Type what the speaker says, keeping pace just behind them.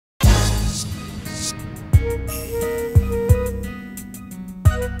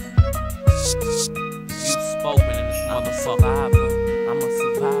survivor. I'm a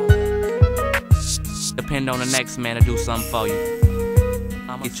survivor. Depend on the next man to do something for you.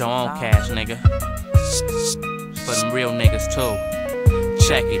 Get your own cash, nigga. For them real niggas too.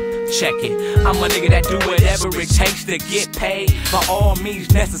 Check it, check it. I'm a nigga that do whatever it takes to get paid by all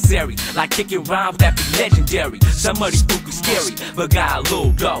means necessary. Like kicking rhymes that be legendary. Some of these fools scary, but got a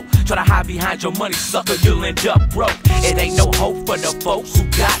little dough. Try to hide behind your money, sucker, you'll end up broke. It ain't no hope for the folks who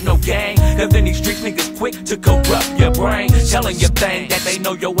got no game. Cause in these streets niggas quick to corrupt your brain. Telling you things that they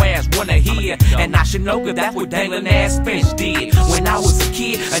know your ass wanna hear. And I should know cause that's what dangling ass Finch did. When I was a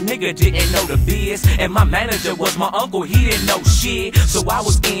kid, a nigga didn't know the biz. And my manager was my uncle, he didn't know shit. So I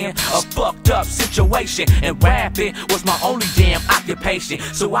was in a fucked up situation. And rapping was my only damn occupation.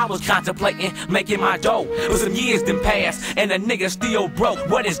 So I was contemplating making my dough. But some years done passed and a nigga still broke.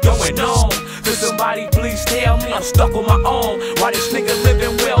 What is going on? Could somebody please tell me? I'm stuck on my own. Why this nigga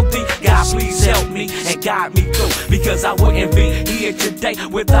living wealthy? God please help me and guide me through. Because I wouldn't be here today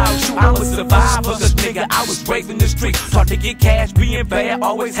without you. I'm a survivor cause nigga I was raised in the street. Taught to get cash, being bad,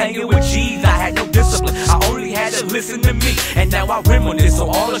 always hanging with G's. I had no discipline, I only had to listen to me. And now I reminisce on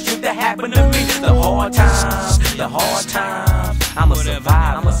all the shit that happened to me. The hard times, the hard times. I'm a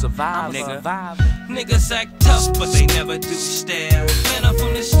survivor, nigga. Niggas act tough, but they never do stare. Man, I'm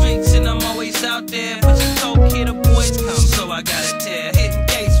from the streets and I'm always out there. But you coke, here the boys come, so I gotta tear. Hitting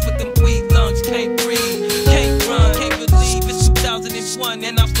gates with them weed lungs, can't breathe, can't run, can't believe it's 2001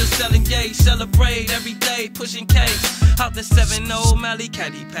 and I'm still selling yay. Celebrate every day, pushing cakes. Out the 7-0 Mally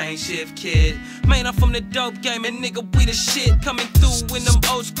Caddy Pain Shift Kid. Man, I'm from the dope game and nigga, we the shit. Coming through in them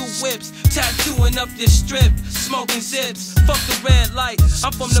old school whips, tattooing up this strip, smoking zips. Fuck the red light,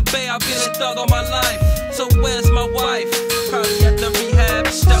 I'm from the Bay, I've been a thug all my life. So where's my wife? Probably at the rehab,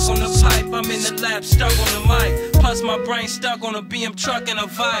 stuck on the pipe. I'm in the lab, stuck on the mic. Plus my brain stuck on a BM truck and a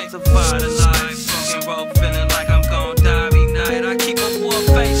vibe. Survive the life, smoking rope, feeling like I'm gon' die every night. I keep a war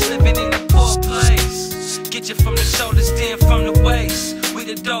face, living in a poor place. Get you from the shoulders, then from the waist. We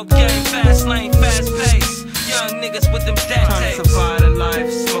the dope game, fast lane, fast pace. Young niggas with them stat tapes. Survive the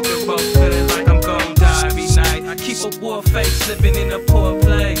life, smoking rope, feeling like I'm gon' die every night. I keep a war face, living in a poor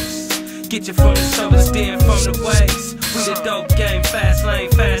place. Get you from the shoulders, then from the waist. We the dope game, fast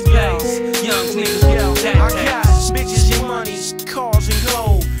lane, fast pace. Young niggas with them stat tapes. I got bitches and money, cars and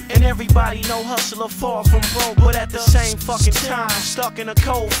gold. And everybody know hustler far from broke. But at the same fucking time, I'm stuck in a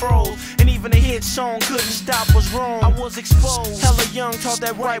cold froze. And even a hit song couldn't stop what's wrong. I was exposed, hella young, taught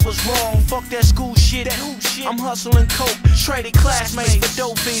that right was wrong. Fuck that school shit, that hoop shit. I'm hustling coke, traded classmates for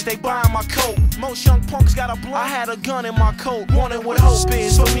dope fiends, they buying my coat. Most young punks got a blunt, I had a gun in my coat. Wanted what hope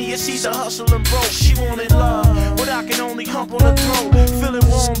is, for me it's either hustle and broke. She wanted love, but I can only hump on the throat. Feeling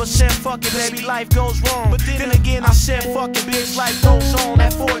wrong, but said fuck it baby, life goes wrong. But then again I said fuck it bitch, life goes on.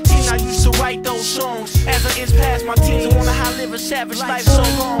 At 14 I used to write those songs. As I inch past my teens, I wanna how live a savage life so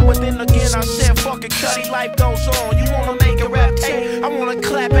long. But then again I said fuck it cutty, life goes on. You wanna make a rap tape, I wanna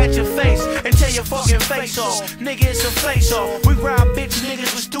clap at your face and tear your fucking face off. Nigga it's a face off. We rob bitch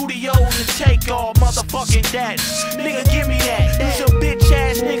niggas with studios and take all motherfucking that. Nigga give me that. You's a bitch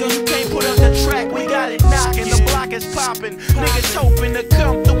ass nigga, you can't put up the track. We got it knocking, the block is popping. Niggas hoping to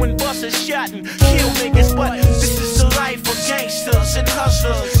come through and bust a shot and kill niggas. But this is the life of gangsters and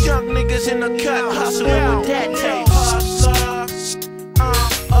hustlers. Young niggas in the cut, hustling with that tape. Hustler,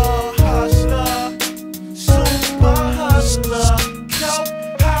 I'm a hustler, super hustler,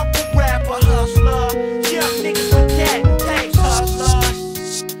 coke, hopper, rapper, hustler. Young niggas with that tape,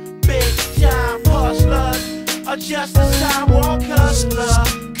 hustlers, big time hustlers, or just a sidewalk hustler.